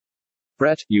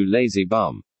Brett, you lazy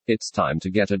bum. It's time to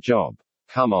get a job.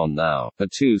 Come on now.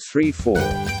 2, 3, 4.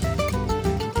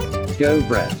 Go,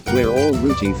 Brett. We're all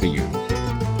rooting for you.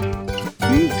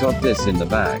 You've got this in the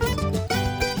bag.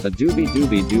 A doobie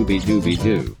doobie doobie doobie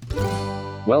doo.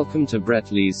 Welcome to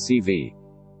Brett Lee's CV.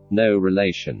 No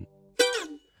relation.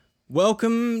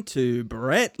 Welcome to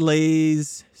Brett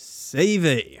Lee's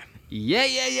CV.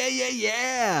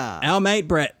 Yeah. Our mate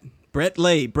Brett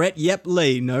Lee, Brett Yep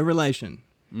Lee, no relation,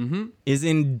 is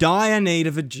in dire need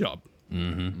of a job.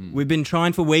 We've been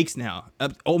trying for weeks now,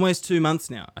 almost 2 months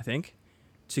now, I think,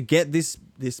 to get this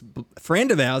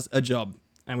friend of ours a job.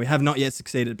 And we have not yet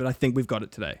succeeded, but I think we've got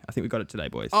it today.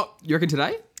 Boys. Oh, you reckon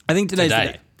today? I think today's the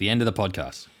day. The end of the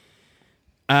podcast.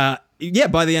 Yeah,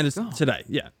 by the end of today.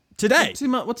 Yeah. Today.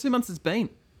 What 2 months it's been?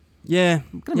 Yeah.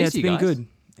 miss It's you been guys. good.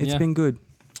 It's Yeah. been good.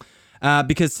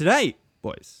 Because today,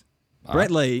 boys,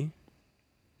 Brett Lee,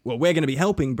 well, we're going to be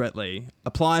helping Brett Lee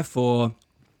apply for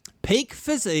Peak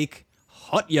Physique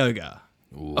Hot Yoga.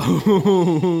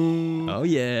 Oh,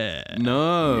 yeah.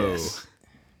 No. Yes.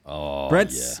 Oh,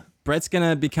 Brett's going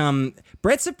to become...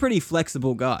 Brett's a pretty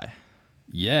flexible guy.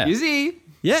 yeah. Is he?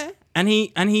 Yeah. And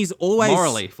he's always...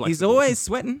 Morally flexible. He's always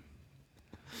sweating.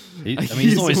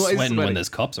 He's always sweating when sweating. there's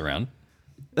cops around.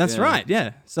 That's Yeah. right,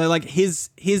 yeah. So, like, his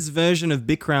version of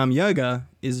Bikram yoga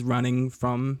is running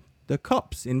from the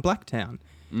cops in Blacktown.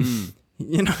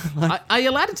 You know, like... Are you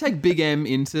allowed to take Big M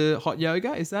into hot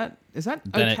yoga? Is that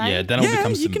Then okay? then it'll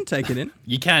become you some. can take it in.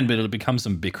 You can, but it'll become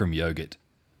some Bikram yogurt.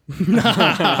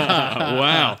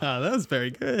 Wow. That was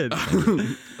very good.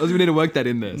 We need to work that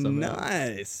in there somehow.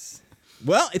 Nice.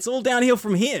 Well, it's all downhill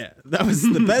from here. That was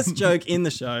the best joke in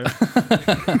the show.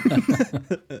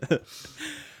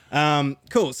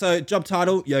 Cool. So, job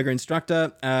title: yoga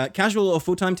instructor. Casual or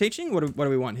full-time teaching? What do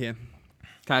we want here?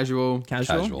 Casual.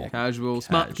 Casual. Casual. Casual.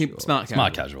 Smart Casual. casual.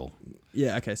 Smart casual.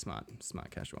 Yeah. Okay. Smart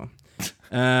casual.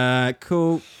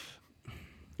 Cool.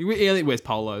 He wears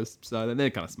polos, so they're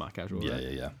kind of smart casual. Yeah, right?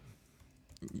 yeah.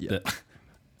 Yeah.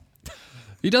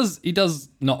 He does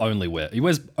not only wear. He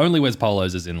only wears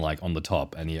polos as in like on the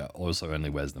top, and he also only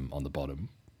wears them on the bottom.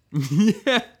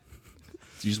 Yeah.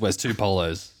 He just wears 2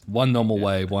 polos, one normal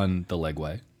way, one the leg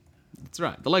way, That's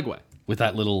right. The leg way. with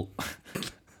that little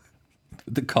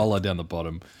the collar down the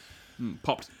bottom.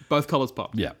 Popped. Both collars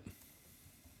popped. Yeah.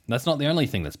 That's not the only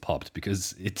thing that's popped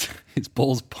because its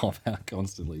balls pop out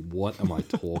constantly. What am I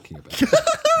talking about?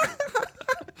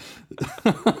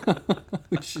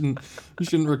 we shouldn't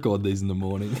record these in the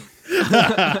morning.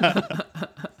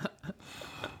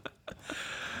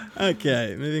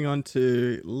 Okay, moving on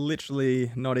to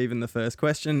literally not even the first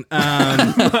question.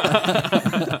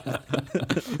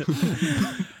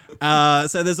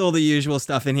 So there's all the usual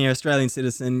stuff in here. Australian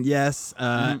citizen, yes.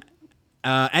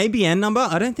 ABN number,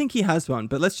 I don't think he has one,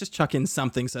 but let's just chuck in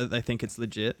something so that they think it's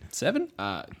legit. 7?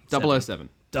 007.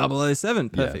 007,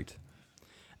 perfect.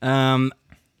 License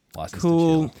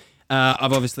Cool. to chill.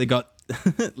 I've obviously got...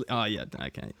 oh, yeah,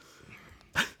 okay.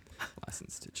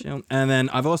 License to chill. And then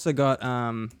I've also got...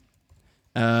 so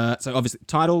obviously,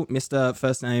 title, Mr.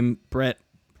 First name, Brett,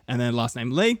 and then last name,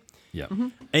 Lee. Yeah.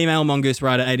 Email,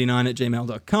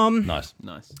 mongooserider89@gmail.com. Nice.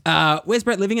 Nice. Where's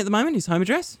Brett living at the moment? His home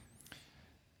address?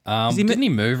 Didn't he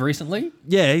move recently?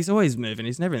 Yeah, he's always moving.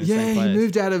 He's never in the same place. He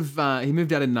moved out of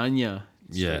Nanya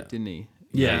Street, Yeah. didn't he?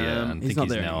 Yeah, And I he's think not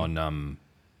he's there now on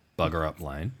Bugger Up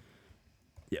Lane.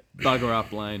 Bugger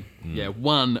Up Lane. Yeah,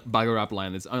 one Bugger Up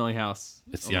Lane. It's the only house.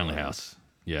 It's the only house.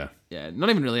 Yeah. Yeah, not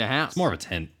even really a house. It's more of a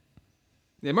tent.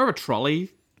 Yeah, more of a trolley.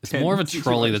 It's more of a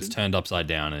trolley that's situation. turned upside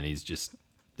down, and he's just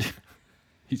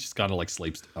kind of like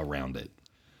sleeps around it,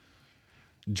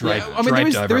 draped there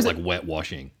is over it a- like wet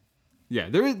washing. Yeah,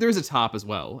 there is a tarp as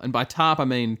well, and by tarp I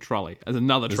mean trolley. As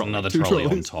another There's trolley. another 2 trolley on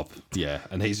trolleys. top. Yeah,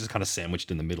 and he's just kind of sandwiched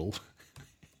in the middle.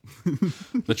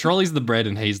 The trolley's the bread,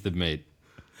 and he's the meat.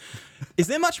 Is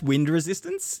there much wind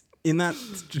resistance in that?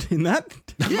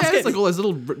 Yeah, it's like all those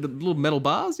little metal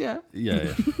bars. Yeah.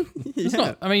 Yeah. It's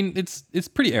not. I mean, it's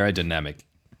pretty aerodynamic.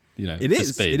 You know, It for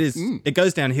is. speed. It is. It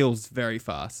goes down hills very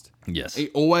fast. Yes. He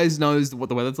always knows what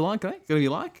the weather's like. Gonna be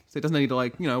like, so he doesn't need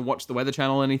to watch the Weather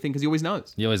Channel or anything because he always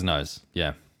knows. He always knows.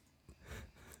 Yeah.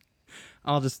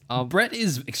 I'll Brett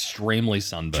is extremely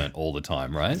sunburnt all the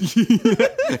time, right?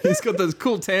 He's got those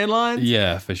cool tan lines.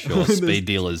 Yeah, for sure. Speed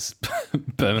dealers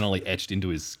permanently etched into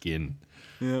his skin.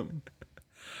 Yeah.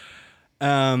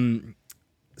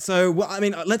 So, well, I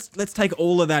mean, let's take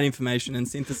all of that information and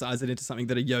synthesize it into something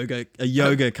that a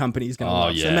yoga company is going to Oh,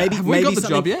 love. yeah. So maybe Have we got the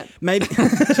something- job yet? Maybe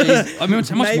I mean,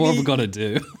 how much more have we Maybe- got to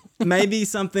do? maybe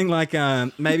something like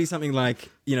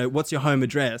what's your home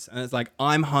address? And it's like,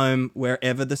 I'm home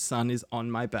wherever the sun is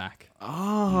on my back.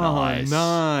 Oh, Nice.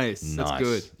 nice. That's Nice.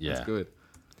 good. Yeah. That's good.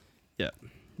 Yeah,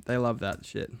 they love that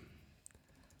shit.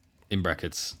 In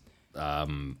brackets,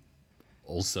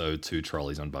 also 2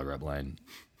 trolleys on Bug Lane.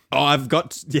 Oh, I've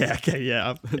got That's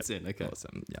it. Okay.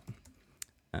 awesome.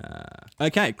 Yeah.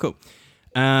 Okay, cool.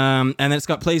 And then it's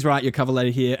got, please write your cover letter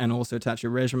here and also attach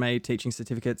your resume, teaching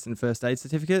certificates and first aid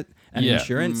certificate and Yeah.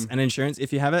 insurance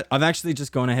if you have it. I've actually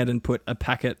just gone ahead and put a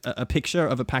picture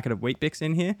of a packet of Weet-Bix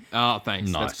in here. Oh,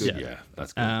 thanks. Nice. That's good. Yeah,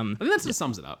 that's good. I think that just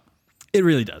sums it up. It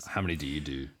really does. How many do you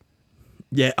do?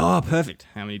 Yeah. Oh, perfect.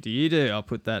 How many do you do? I'll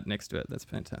put that next to it. That's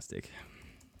fantastic.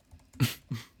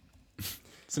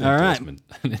 It's an All right. endorsement.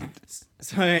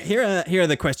 So here are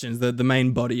the questions, the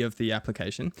main body of the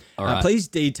application. All right. Please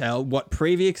detail what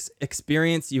previous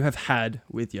experience you have had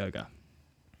with yoga.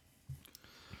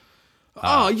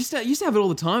 I used to have it all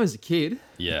the time as a kid.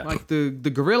 Yeah. Like the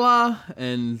gorilla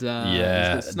and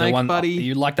Yeah, the snake one, buddy.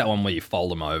 You like that one where you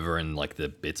fold them over and like the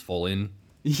bits fall in?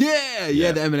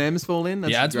 Yeah, the M&Ms fall in.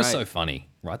 That's The ads great. were so funny.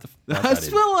 Write that That's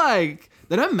in. feel like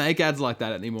they don't make ads like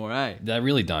that anymore, eh? They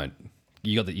really don't.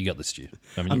 You got the Stu.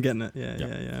 haven't you? I'm getting it.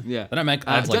 Yeah. Yeah. They don't make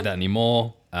ads like that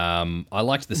anymore. I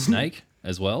liked the snake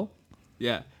as well.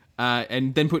 Yeah.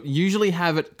 And then usually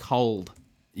have it cold.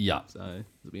 Yeah. So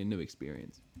it'll be a new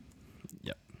experience.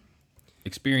 Yep.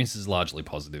 Experience is largely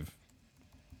positive.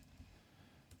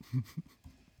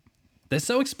 They're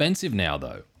so expensive now,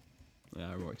 though. They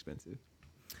are more expensive.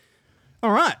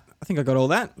 All right. I think I got all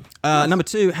that. Number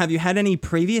 2, have you had any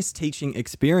previous teaching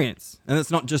experience? And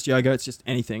it's not just yoga, it's just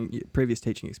anything, previous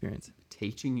teaching experience.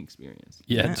 Teaching experience.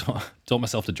 Yeah, Yeah. taught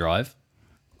myself to drive.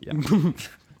 Yeah.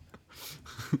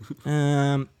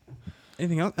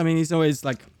 Anything else? I mean, he's always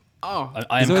like, Oh,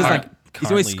 I he's am always current-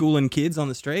 he's always currently- schooling kids on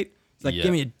the street. He's like, Yeah.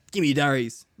 give me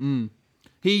durries.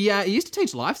 he used to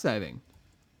teach life saving.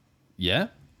 Yeah,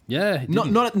 yeah. he Not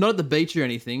didn't not at the beach or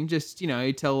anything. Just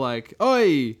he'd tell like,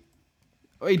 oi,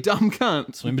 dumb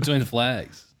cunt. swim between the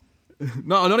flags.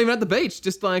 No, not even at the beach.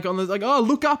 Just like on the like, oh,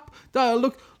 look up,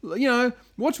 look,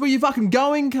 watch where you fucking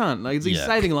going, cunt. Like he's Yeah.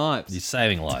 saving lives. He's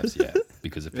saving lives, yeah.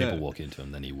 Because if people Yeah. walk into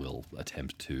him, then he will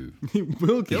attempt to He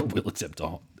will kill.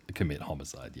 commit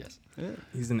homicide. Yes.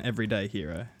 He's an everyday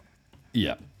hero.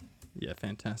 Yeah. Yeah,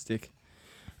 fantastic.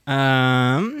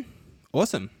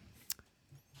 Awesome.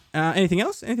 Anything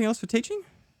else? Anything else for teaching?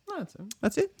 No, that's all right.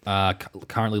 That's it?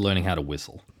 Currently learning how to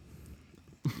whistle.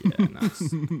 Yeah,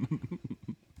 nice.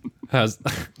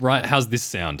 How's this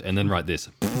sound? And then write this.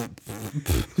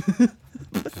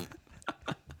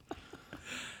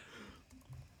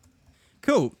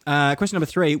 Cool. Question number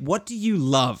 3. What do you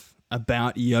love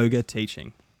about yoga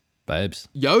teaching? Babes.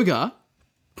 Yoga.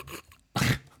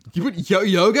 You put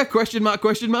yoga? Question mark?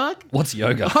 Question mark? What's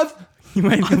yoga? You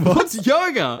made the What's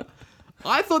yoga?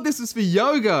 I thought this was for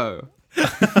yoga.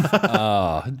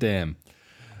 Oh, damn.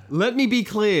 Let me be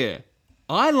clear.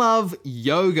 I love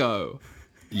yoga.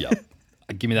 Yep.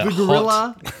 Give me that The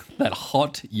gorilla. that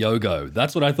hot yoga.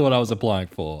 That's what I thought I was applying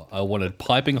for. I wanted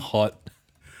piping hot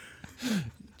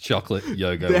chocolate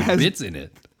yoga There with has- bits in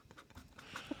it.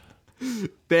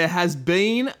 There has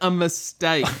been a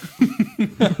mistake.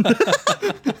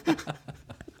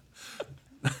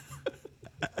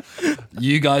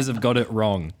 You guys have got it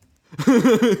wrong.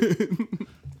 I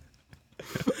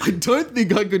don't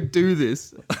think I could do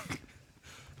this.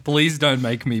 Please don't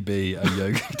make me be a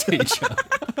yoga teacher.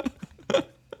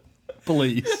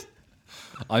 Please.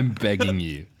 I'm begging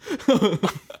you.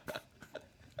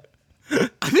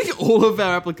 I think all of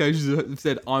our applications have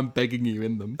said, I'm begging you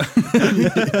in them.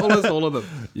 Almost all of them.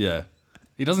 Yeah.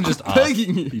 He doesn't just ask,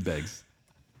 begging you. he begs.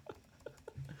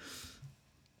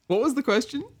 What was the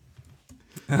question?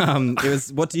 It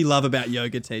was, what do you love about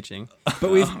yoga teaching?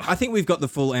 But I think we've got the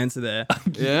full answer there.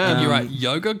 Yeah. And you're right,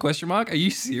 yoga, question mark? Are you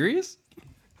serious?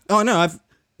 Oh, no, at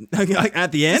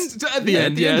the end? At the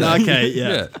end, yeah. Okay,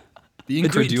 yeah. The But do we-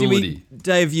 incredulity.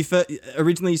 Dave,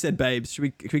 originally you said babes.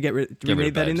 Should we get rid? Do we Get rid need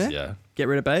of that in babes, there? yeah. Get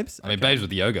rid of babes. I mean, babes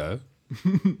with yoga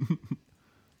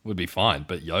would be fine,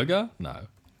 but yoga? No.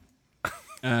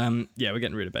 Yeah, we're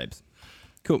getting rid of babes.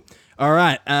 Cool. All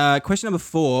right. Question number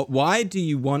 4. Why do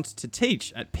you want to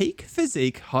teach at Peak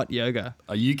Physique Hot Yoga?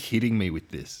 Are you kidding me with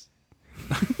this?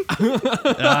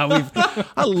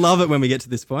 I love it when we get to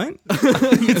this point.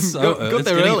 It's so Got it's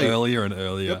there getting early. earlier and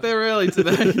earlier. Got there early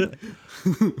today.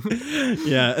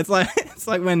 Yeah, it's like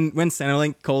when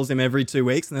Centrelink calls him every 2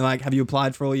 weeks and they're like, "Have you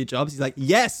applied for all your jobs?" He's like,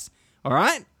 "Yes." All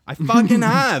right, I fucking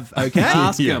have. Okay,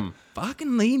 Ask him.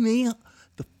 fucking leave me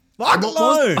the fuck What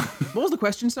alone. was the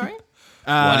question, sorry?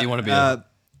 Why do you want to be a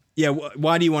Yeah,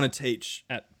 why do you want to teach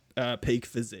at peak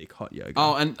physique hot yoga.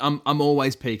 Oh, and I'm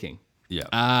always peaking. Yeah.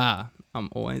 I'm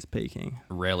always peaking.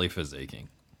 Rarely physiquing.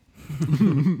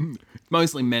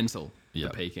 Mostly mental. Yeah.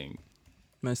 The peaking.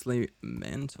 Mostly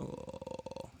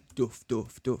mental. Doof,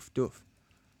 doof, doof, doof.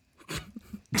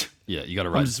 Yeah, you got to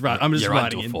write. I'm just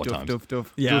writing doof in four doof, times. doof, doof.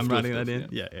 Yeah, Doof, I'm doof, writing doof, that in.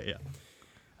 yeah.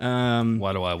 Yeah.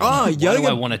 Why do I want? Oh, why do I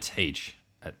yoga- want to teach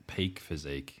at peak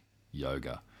physique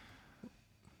yoga?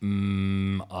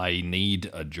 I need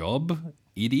a job,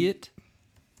 idiot.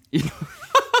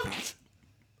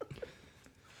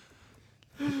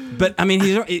 But I mean,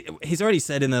 he's already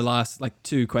said in the last like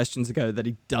 2 questions ago that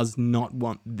he does not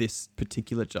want this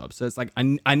particular job. So it's like I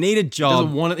need a Doesn't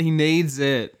job. want it. He needs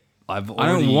it. I've I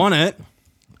already don't want it.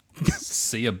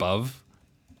 see above.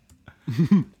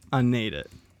 I need it.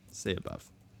 See above.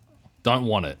 Don't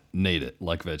want it. Need it.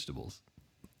 Like vegetables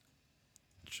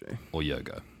True. or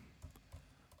yoga.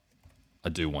 I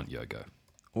do want yoga.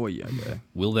 Or yoga.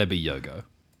 Will there be yoga?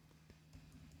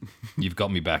 You've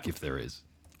got me back if there is.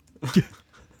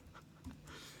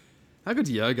 How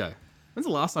good's yoga? When's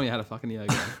the last time you had a fucking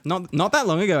yoga? Not that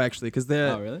long ago actually, because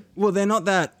they're Oh, really? well, they're not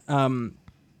that.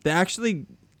 They're actually,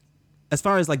 as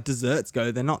far as like desserts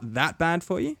go, they're not that bad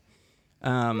for you.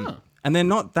 And they're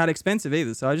not that expensive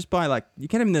either. So I just buy like, you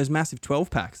get them in those massive 12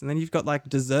 packs, and then you've got like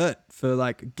dessert for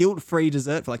like guilt-free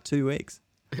dessert for like 2 weeks.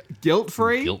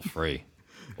 Guilt-free? Guilt free.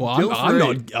 Well,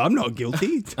 Guilt-free. I'm not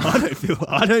guilty. I don't feel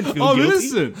I'm guilty.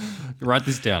 innocent. Write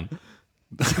this down.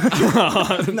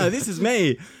 No, this is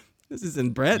me. This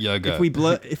isn't Brett. Yoga. If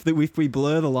we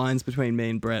blur the lines between me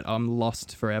and Brett, I'm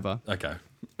lost forever. Okay.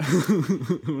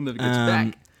 We'll never get you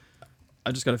back.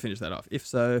 I just got to finish that off. If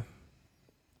so,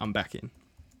 I'm back in.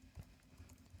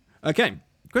 Okay.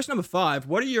 Question number 5.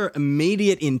 What are your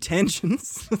immediate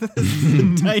intentions?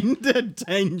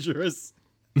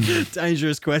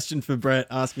 Dangerous question for Brett,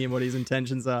 asking him what his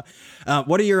intentions are.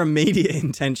 What are your immediate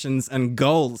intentions and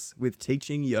goals with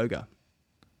teaching yoga?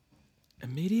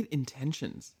 Immediate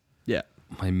intentions. Yeah.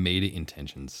 My immediate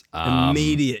intentions.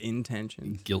 Immediate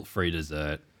intentions. Guilt-free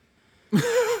dessert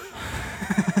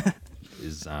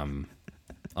is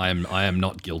I am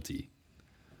not guilty.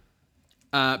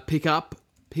 Pick up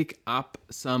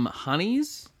some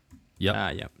honeys, Yep.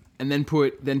 Yeah. and then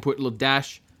put a little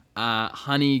dash.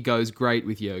 Honey goes great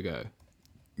with yoga.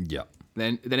 Yep.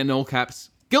 Then in all caps,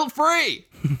 guilt-free.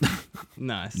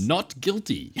 Nice. Not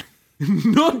guilty,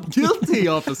 Not guilty,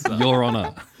 officer. Your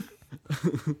Honor.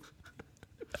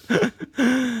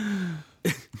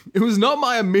 It was not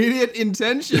my immediate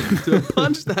intention to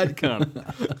punch that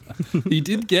cunt. He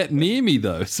did get near me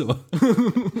though, so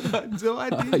So I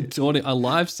I did. taught it. I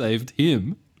life saved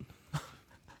him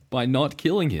by not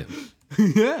killing him.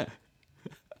 Yeah.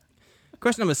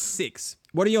 Question number 6.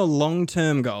 What are your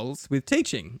long-term goals with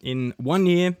teaching in 1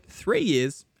 year, 3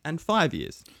 years, and 5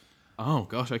 years? Oh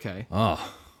gosh. Okay.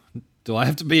 Oh, do I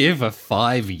have to be here for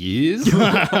 5 years?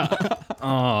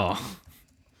 Oh,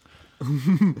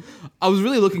 I was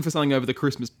really looking for something over the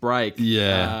Christmas break.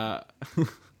 yeah.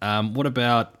 What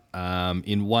about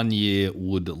in 1 year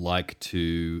would like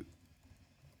to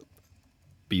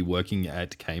be working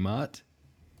at Kmart?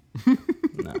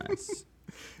 Nice.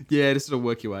 Yeah, just sort of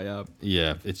work your way up.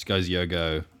 Yeah, it just goes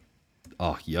yoga.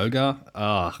 Oh, yoga?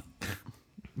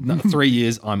 No, 3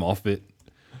 years, I'm off it.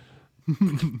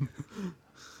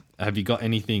 Have you got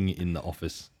anything in the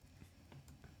office?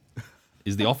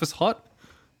 Is the office hot?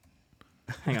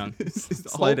 Hang on. Is the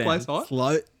Slow whole down. place hot?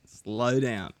 Slow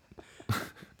down.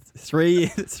 3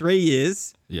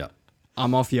 years, Yeah.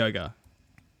 I'm off yoga.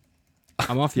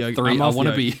 I'm off yoga. Three. I'm I off want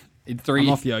to yoga. be in 3. I'm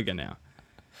off yoga now.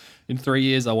 In 3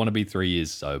 years, I want to be 3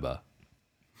 years sober.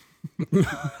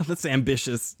 That's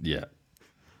ambitious. Yeah.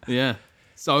 Yeah.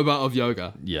 Sober of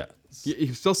yoga. Yeah.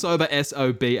 You still sober,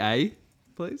 SOBA,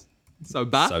 please.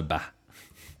 Sober Sober.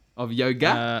 of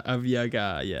yoga. Of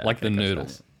yoga, yeah. Like okay, the gotcha.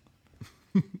 noodles.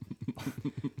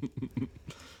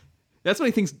 That's what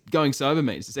he thinks going sober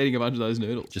means. Just eating a bunch of those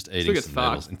noodles. Just Still eating gets some fucked.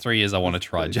 noodles. In 3 years, I want to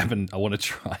try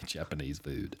Japanese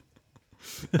food.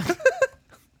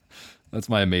 That's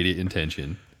my immediate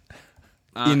intention.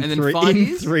 In and then three, 5 in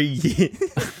years. 3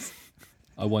 years.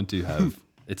 I want to have.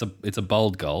 It's a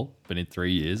bold goal, but in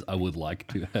 3 years, I would like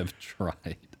to have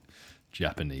tried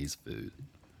Japanese food.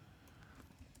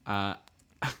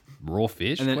 Raw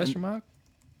fish? and then- Question mark.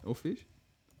 Or fish.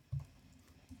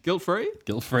 Guilt free.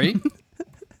 Guilt free.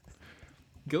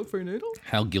 Guilt free noodle.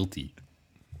 How guilty?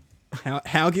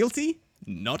 How guilty?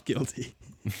 Not guilty.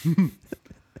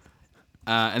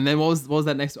 And then what was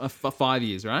that next? 5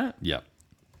 years, right? Yeah.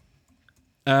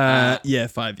 Yeah,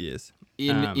 5 years.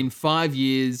 In 5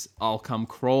 years, I'll come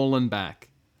crawling back.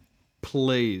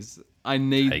 Please. I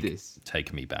need this.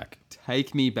 Take me back.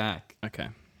 Take me back. Okay.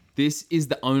 This is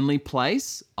the only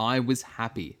place I was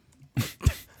happy.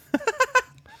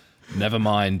 Never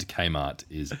mind, Kmart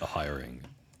is hiring.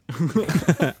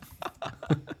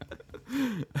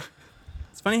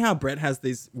 It's funny how Brett has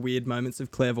these weird moments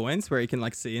of clairvoyance where he can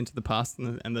like see into the past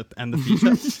and the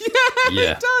future.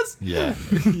 Yeah, It does. Yeah,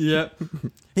 Yep.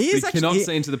 He He is cannot actually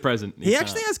see into the present. he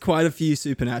actually has quite a few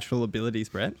supernatural abilities,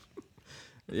 Brett.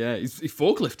 Yeah,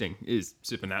 forklifting is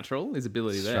supernatural. His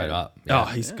ability there. straight up. Oh,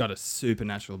 Yeah. he's got a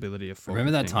supernatural ability of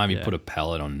Remember that forklifting, time you yeah. put a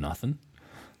pallet on nothing?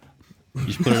 You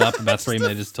just put it up about 3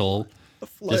 meters tall, a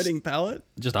floating pallet?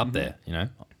 just up there, you know,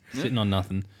 sitting on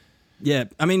nothing. Yeah,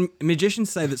 I mean, magicians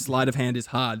say that sleight of hand is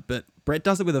hard, but Brett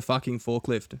does it with a fucking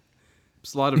forklift.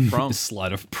 Slide of prong.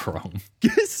 Sleight of prong.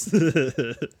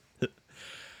 Question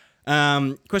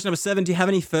number 7. Do you have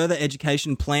any further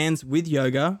education plans with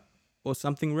yoga or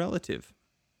something relative?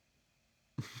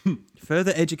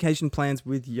 Further education plans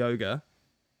with yoga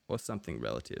or something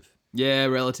relative? Yeah,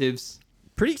 relatives.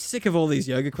 Pretty sick of all these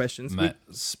yoga questions. Mate,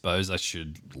 suppose I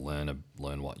should learn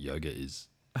what yoga is.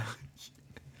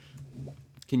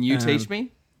 Can you teach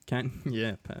me?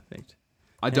 Yeah, perfect.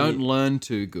 I don't learn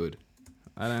too good.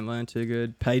 I don't learn too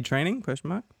good. Paid training? Question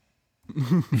mark.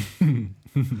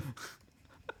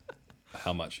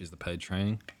 How much is the paid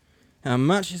training? How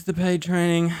much is the paid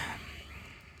training?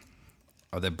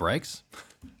 Are there breaks?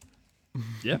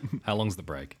 Yeah. How long's the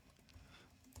break?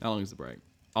 How long is the break?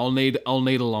 I'll need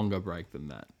a longer break than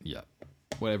that. Yeah.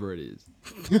 Whatever it is.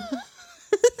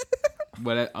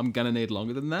 I'm gonna need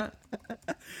longer than that.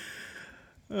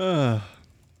 And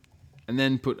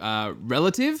then put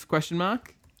relative question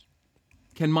mark.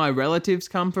 Can my relatives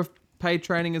come for paid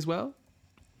training as well?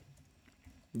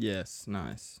 Yes,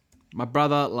 nice. My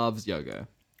brother loves yoga.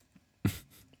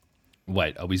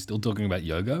 Wait, are we still talking about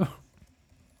yoga?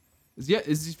 Is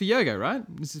this for yoga, right?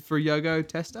 This is for a yoga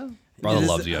tester. Brother There's-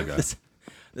 loves yoga.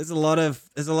 There's a lot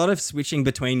of switching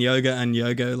between yoga and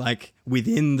yoga, like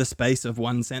within the space of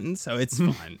one sentence. So it's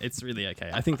fine. It's really okay.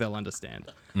 I think they'll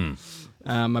understand.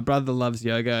 My brother loves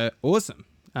yoga. Awesome.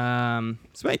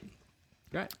 Sweet.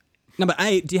 Great. Number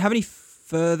 8. Do you have any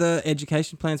further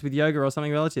education plans with yoga or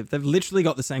something relative? They've literally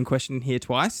got the same question here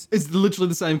twice. It's literally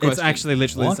the same question. It's actually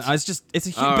literally. What? The same. It's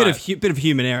a All bit right. of bit of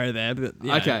human error there, but you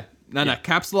know. Okay. No.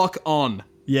 Caps lock on.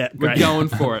 Yeah, We're great. going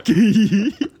for it.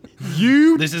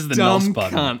 You This is the dumb NOS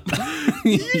button.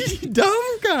 cunt.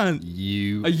 Dumb cunt.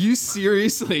 You Are you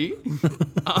seriously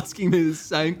asking me the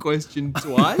same question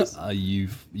twice? are you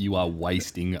are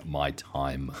wasting my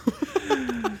time.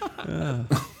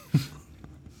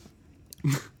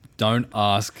 Don't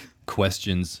ask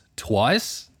questions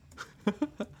twice.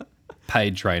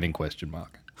 Paid training question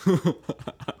mark. What'd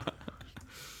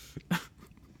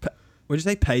you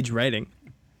say? Page rating.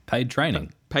 Paid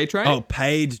training. Pay trade? Oh,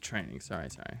 paid training. Sorry.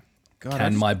 God,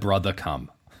 Can my brother come?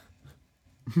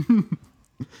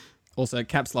 Also,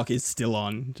 caps lock is still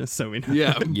on, just so we know.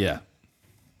 Yeah. Yeah.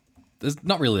 There's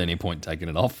not really any point taking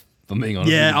it off, if I'm being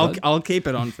honest. Yeah, with you, bud. I'll keep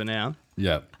it on for now.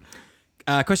 Yeah.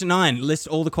 Question 9. List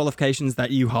all the qualifications that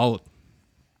you hold.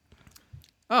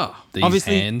 Oh, These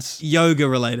Obviously, hands. yoga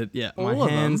related. Yeah, All of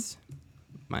them?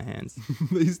 My hands.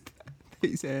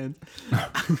 these hands.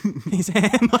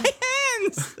 My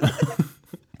hands.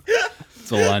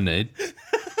 That's all I need.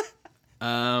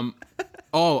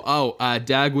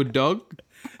 Dagwood dog.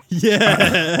 Yeah,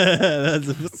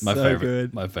 that's My so favorite.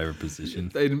 good. My favorite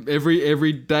position.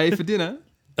 Every day for dinner.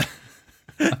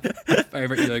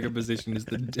 Favorite yoga position is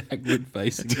the Dagwood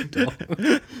facing dog.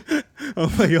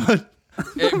 Oh my god.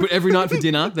 But every night for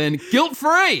dinner, then guilt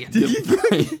free.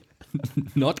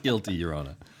 Not guilty, Your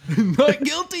Honor. Not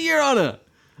guilty, Your Honor.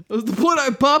 It was the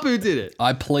Pluto Pup who did it.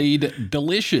 I plead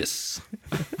delicious.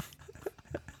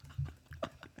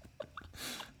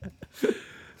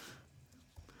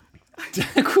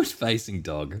 Dagwood facing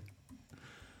dog.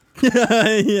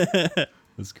 Yeah.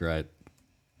 That's great.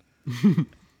 You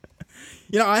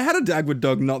know, I had a Dagwood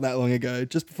dog not that long ago,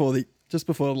 just before the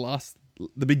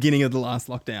beginning of the last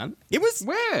lockdown. It was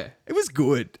Where?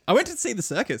 good. I went to see the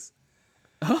circus.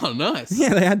 Oh, nice.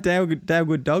 Yeah, they had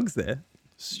Dagwood dogs there.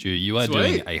 Stu, you are Sweet.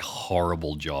 doing a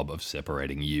horrible job of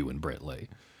separating you and Brett Lee.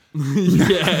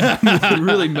 Yeah.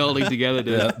 Really melding together,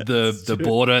 dude. The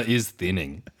border is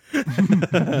thinning.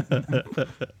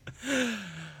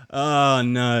 Oh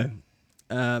no.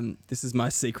 This is my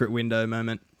secret window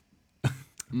moment.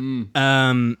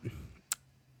 Question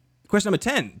number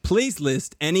 10. Please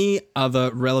list any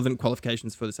other relevant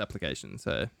qualifications for this application.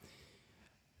 So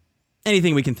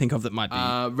anything we can think of that might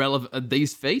be Relevant.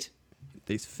 These feet?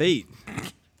 these feet.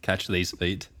 Catch these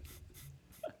feet.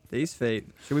 These feet.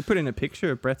 Should we put in a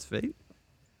picture of Brett's feet?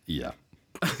 Yeah.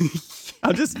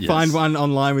 I'll just Yes. find one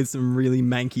online with some really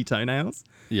manky toenails.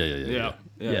 Yeah.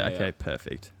 Yeah, okay,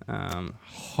 perfect.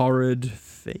 Horrid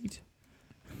feet.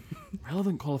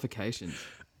 Relevant qualifications.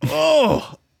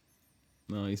 Oh!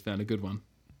 No, he's found a good one.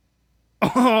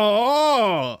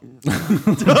 Oh! Oh, he's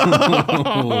onto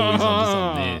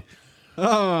something here.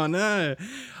 Oh, no.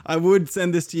 I would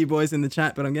send this to you boys in the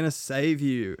chat, but I'm going to save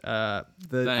you the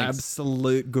Thanks.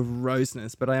 absolute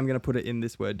grossness. But I am going to put it in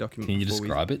this Word document. Can you before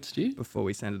describe it, Stu? before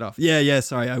we send it off? Yeah,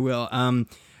 sorry, I will. I'm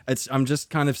just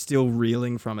kind of still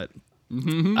reeling from it.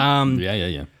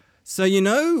 Yeah. So you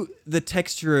know the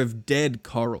texture of dead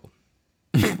coral.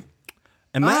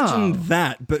 Imagine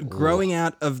that, but growing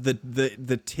out of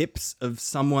the tips of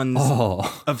someone's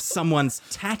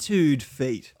tattooed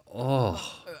feet.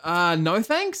 No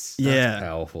thanks. Yeah,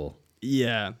 Powerful.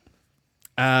 yeah,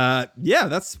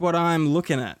 that's what I'm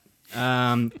looking at.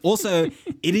 Also,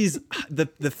 it is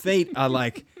the feet are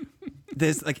like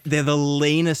they're the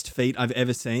leanest feet I've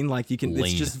ever seen. Like you can,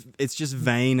 Lean. it's just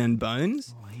vein and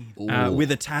bones. With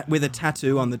a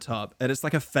tattoo on the top, and it's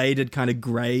like a faded kind of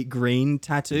green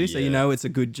tattoo, so you Yeah. know it's a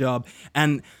good job.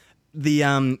 And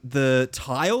the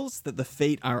tiles that the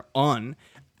feet are on,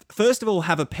 first of all,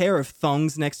 have a pair of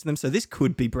thongs next to them, so this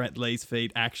could be Brett Lee's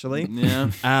feet actually.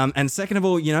 Yeah. And second of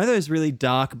all, you know those really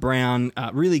dark brown,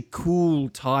 really cool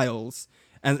tiles,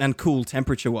 and cool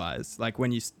temperature wise. Like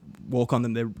when you walk on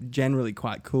them, they're generally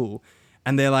quite cool,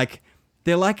 and they're like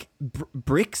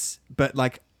bricks, but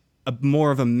like more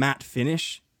of a matte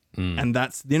finish, and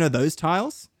that's those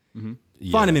tiles.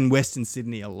 Yeah. Find them in Western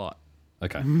Sydney a lot.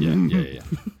 Okay. Yeah.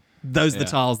 Those are the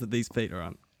tiles that these feet are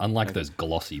on. Unlike those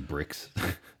glossy bricks.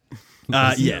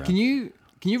 Yeah. Can you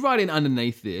write in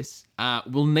underneath this?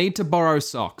 We'll need to borrow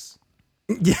socks.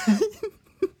 Yeah.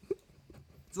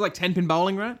 It's like 10-pin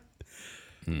bowling, right?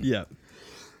 Yeah.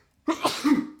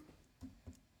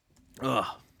 I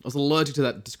was allergic to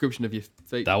that description of your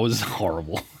feet. That was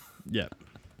horrible. Yeah.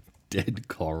 Dead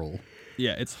coral.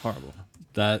 Yeah, it's horrible.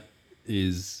 That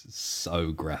is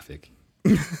so graphic.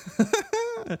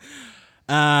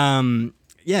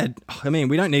 Yeah, I mean,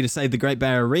 we don't need to save the Great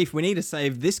Barrier Reef. We need to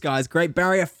save this guy's Great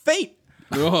Barrier feet.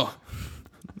 Oh,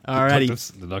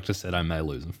 Alrighty. The doctor said I may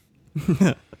lose him.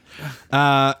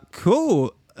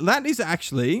 Cool. That is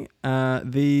actually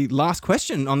the last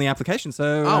question on the application.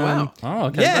 So, wow. Oh,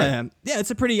 okay. yeah,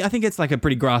 it's I think it's like a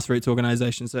pretty grassroots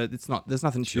organization, so there's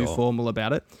nothing too Sure. formal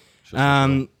about it.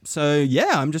 Sure. So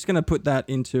yeah, I'm just going to put that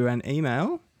into an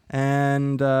email.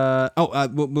 And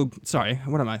sorry,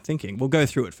 what am I thinking? We'll go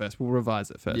through it first. We'll revise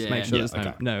it first. Yeah. Make sure Yeah, there's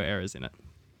okay. no errors in it.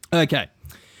 Okay.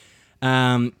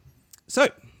 So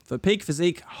for peak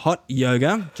physique, hot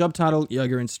yoga, job title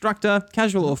yoga instructor,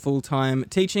 casual or full-time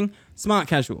teaching, smart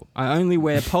casual. I only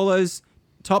wear polos,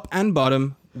 top and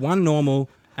bottom, one normal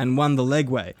and one the leg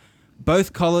way.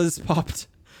 Both collars popped,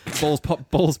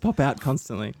 balls pop out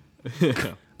constantly.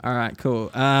 All right, cool.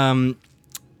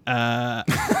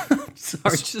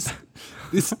 Sorry, just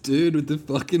this dude with the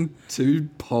fucking two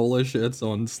polo shirts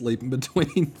on, sleeping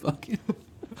between fucking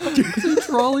two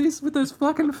trolleys with those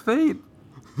fucking feet.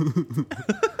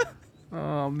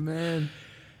 Oh man.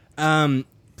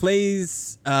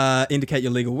 Please indicate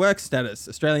your legal work status.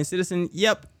 Australian citizen.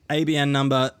 Yep. ABN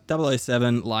number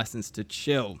 007, license to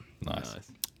chill. Nice.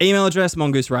 Email address,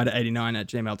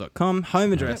 mongoose89@gmail.com.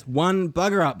 Home address, 1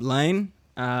 Bugger Up Lane.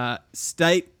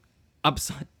 State,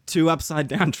 two upside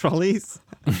down trolleys.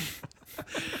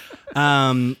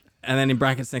 And then in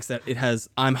brackets next to that, it has,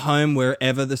 I'm home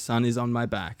wherever the sun is on my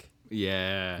back.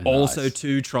 yeah. Also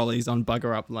 2 trolleys on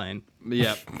Bugger Up Lane.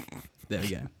 Yep. There we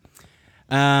go.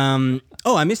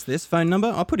 I missed this phone number.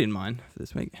 I'll put in mine for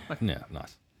this week. Yeah,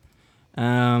 nice.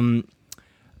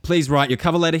 Please write your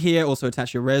cover letter here. Also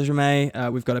attach your resume.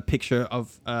 We've got a picture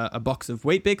of a box of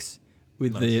Weet-Bix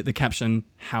with the caption,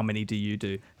 how many do you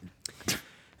do?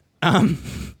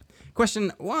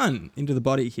 Question 1 into the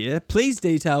body here. Please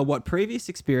detail what previous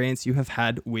experience you have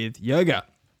had with yoga.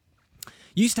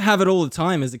 Used to have it all the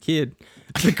time as a kid.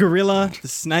 The gorilla, the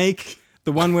snake,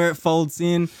 the one where it folds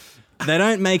in. They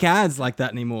don't make ads like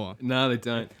that anymore. No, they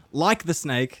don't. Like the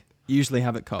snake, usually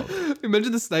have it cold.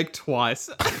 Imagine the snake twice.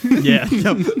 Yeah. He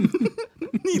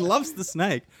loves the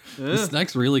snake. The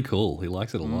snake's really cool. He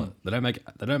likes it a lot. They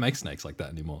don't make snakes like that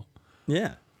anymore.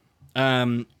 Yeah.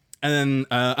 And then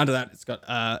under that, it's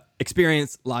got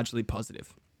experience largely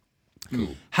positive.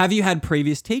 Cool. Have you had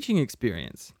previous teaching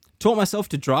experience? Taught myself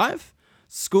to drive,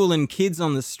 schooling kids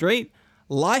on the street,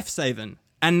 life saving,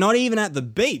 and not even at the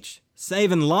beach,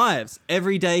 saving lives,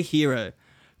 everyday hero.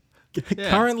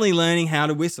 Currently learning how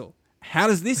to whistle. How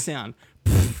does this sound?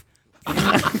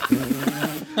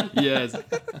 Yes.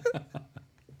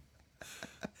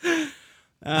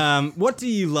 What do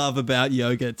you love about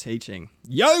yoga teaching?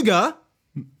 Yoga?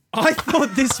 I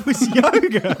thought this was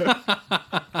yoga.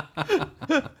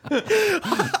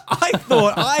 I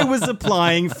thought I was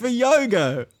applying for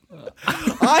yoga.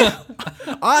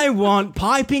 I want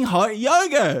piping hot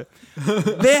yoga.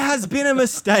 There has been a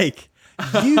mistake.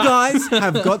 You guys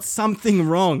have got something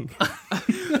wrong.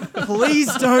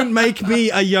 Please don't make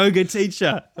me a yoga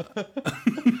teacher.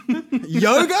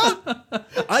 Yoga?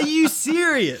 Are you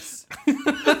serious?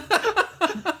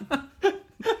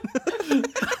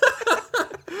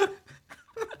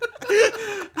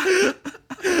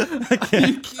 Are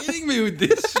you kidding me with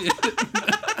this shit?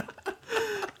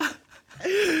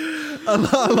 I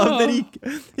love that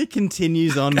he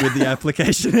continues on with the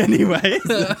application anyway.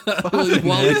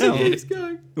 While he's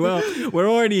going. Well, we're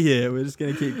already here. We're just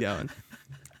going to keep going.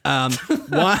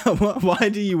 Why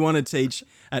do you want to teach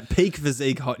at Peak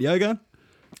Physique Hot Yoga?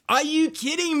 Are you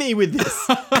kidding me with this?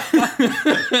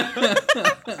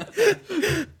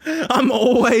 I'm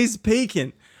always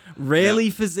peaking, rarely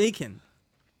physiquing.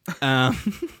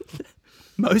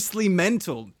 Mostly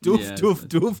mental.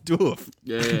 Doof.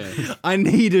 Yeah. I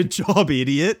need a job,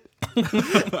 idiot.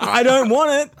 I don't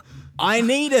want it. I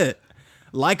need it.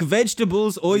 Like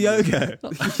vegetables or yoga.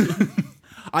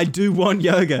 I do want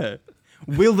yoga.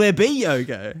 Will there be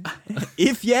yoga?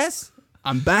 If yes,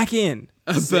 I'm back in.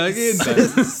 Back in.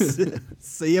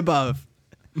 See above.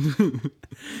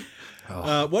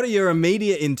 What are your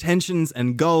immediate intentions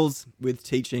and goals with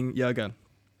teaching yoga?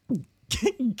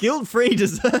 Guilt-free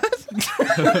dessert.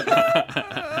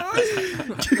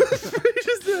 Guilt-free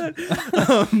dessert.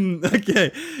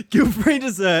 Okay. Guilt-free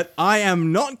dessert. I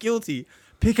am not guilty.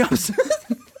 Pick up some...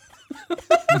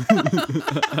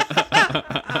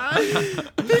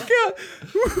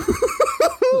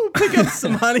 Pick up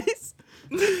some honeys.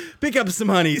 Pick up some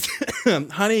honeys.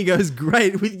 Honey goes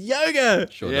great with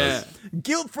yoga. Sure Yeah. does.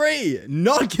 Guilt-free.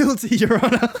 Not guilty, Your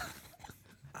Honor.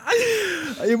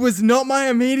 It was not my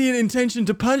immediate intention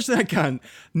to punch that cunt.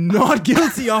 Not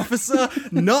guilty, officer.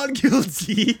 Not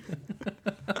guilty.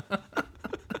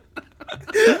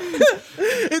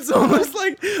 It's almost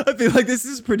like I feel like this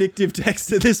is predictive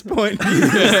text at this point. I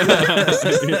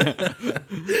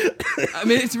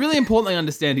mean, it's really important they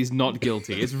understand he's not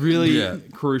guilty. It's really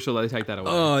crucial they take that away.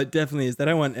 Oh, it definitely is. They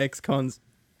don't want ex-cons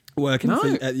working No.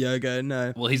 at yoga.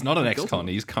 No. Well, he's not an ex-con.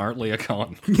 He's currently a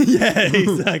con. Yeah,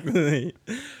 exactly.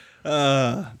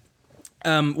 What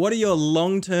are your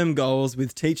long-term goals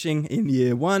with teaching in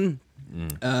year one?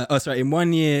 In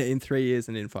 1 year, in 3 years,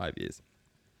 and in 5 years?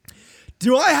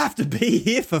 Do I have to be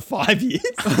here for 5 years?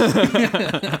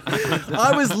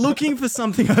 I was looking for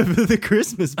something over the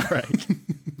Christmas break.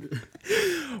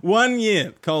 1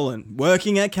 year,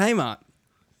 working at Kmart.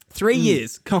 3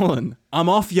 years, I'm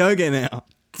off yoga now.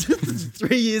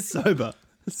 3 years sober.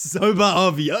 Sober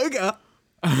of yoga.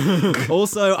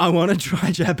 Also, I want to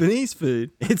try Japanese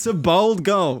food. It's a bold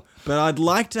goal, but I'd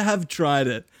like to have tried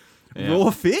it. Raw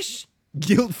fish?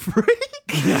 Guilt-free?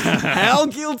 How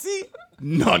guilty?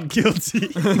 Not guilty.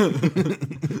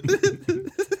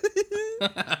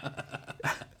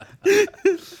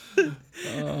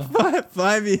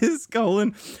 5 years,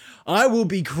 I will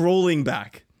be crawling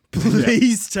back.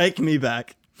 Please take me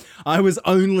back. I was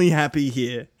only happy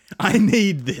here. I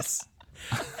need this.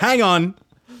 Hang on.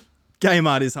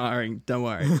 Kmart is hiring. Don't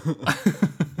worry.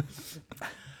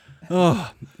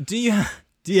 Do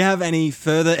you have any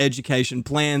further education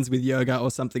plans with yoga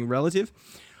or something relative?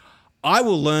 I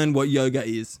will learn what yoga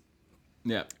is.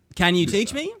 Yeah. Can you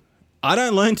teach me? I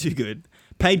don't learn too good.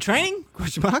 Paid training? ?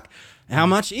 How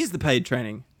much is the paid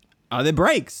training? Are there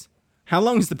breaks? How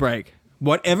long is the break?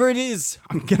 Whatever it is,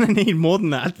 I'm going to need more than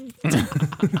that.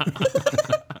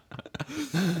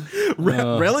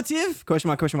 Relative? ?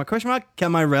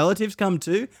 Can my relatives come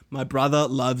too? My brother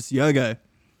loves yoga.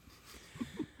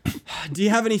 Do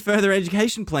you have any further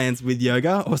education plans with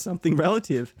yoga or something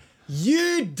relative?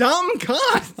 You dumb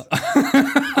cunt!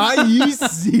 Are you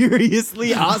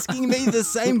seriously asking me the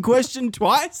same question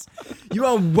twice? You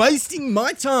are wasting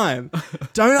my time.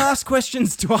 Don't ask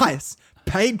questions twice.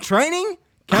 Paid training?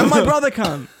 Can my brother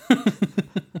come?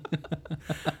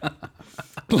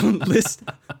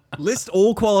 List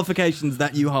all qualifications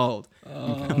that you hold.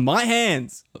 My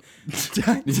hands.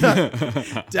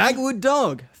 Dagwood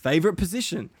dog. Favorite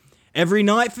position. Every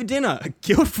night for dinner.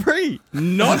 Guilt-free.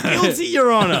 Not guilty, Your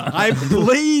Honor. I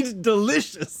bleed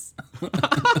delicious.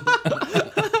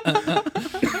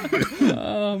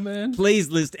 Oh, man. Please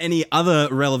list any other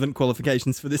relevant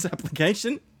qualifications for this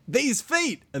application. These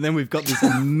feet. And then we've got this...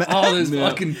 Oh, there's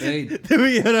fucking feet. Then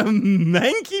we got a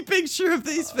manky picture of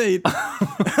these feet.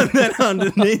 And then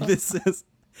underneath it says,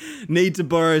 Need to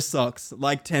borrow socks,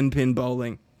 like 10-pin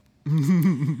bowling.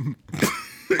 And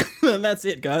that's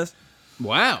it, guys.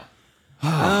 Wow.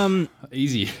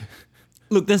 Easy.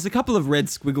 Look, there's a couple of red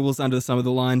squiggles under some of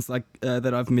the lines like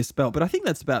that I've misspelled, but I think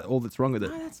that's about all that's wrong with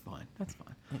it. Oh, that's fine. That's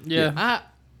fine. Yeah.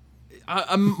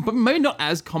 But maybe not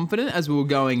as confident as we were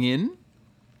going in.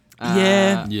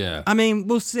 Yeah. Yeah. I mean,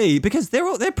 we'll see because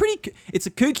they're pretty. It's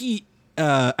a kooky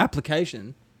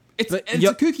application. It's But a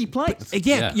yo- kooky place.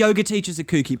 Yeah, Yeah. yoga teachers are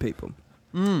kooky people.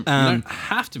 You don't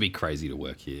have to be crazy to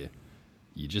work here.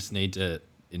 You just need to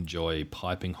enjoy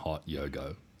piping hot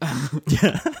yoga.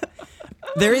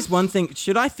 There is one thing.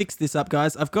 Should I fix this up,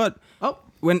 guys? I've got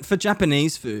for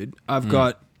Japanese food. I've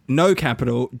got no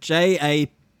capital JAPANSES.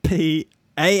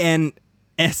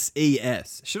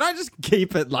 Should I just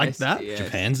keep it like that? Yeah.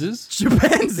 Japanses?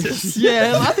 Japanses.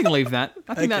 Yeah, I think leave that.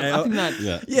 I think Okay, that.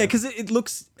 Yeah. Yeah, because it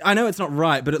looks. I know it's not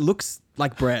right, but it looks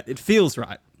like Brett. It feels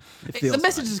right. It feels The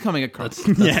message is coming across.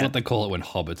 That's Yeah. what they call it when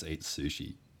hobbits eat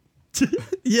sushi.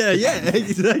 Yeah,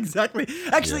 exactly.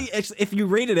 Actually, if you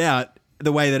read it out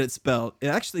the way that it's spelled, it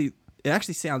actually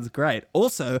sounds great.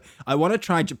 Also, I want to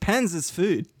try Japan's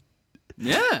food.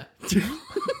 Yeah.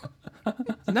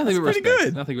 Nothing but pretty respect.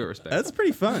 good. Nothing but respect. That's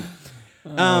pretty fun.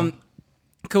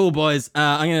 Cool, boys.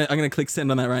 I'm gonna click send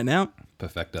on that right now,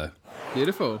 Perfecto.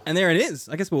 Beautiful. and there it is.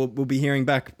 I guess we'll be hearing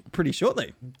back pretty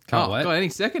shortly. Can't wait. God, any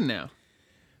second now.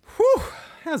 Whew.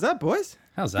 How's that, boys?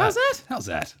 How's that? How's that? How's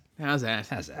that? How's that?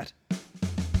 How's that?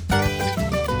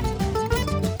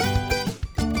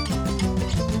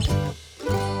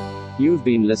 You've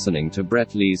been listening to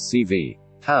Brett Lee's CV.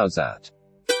 How's that?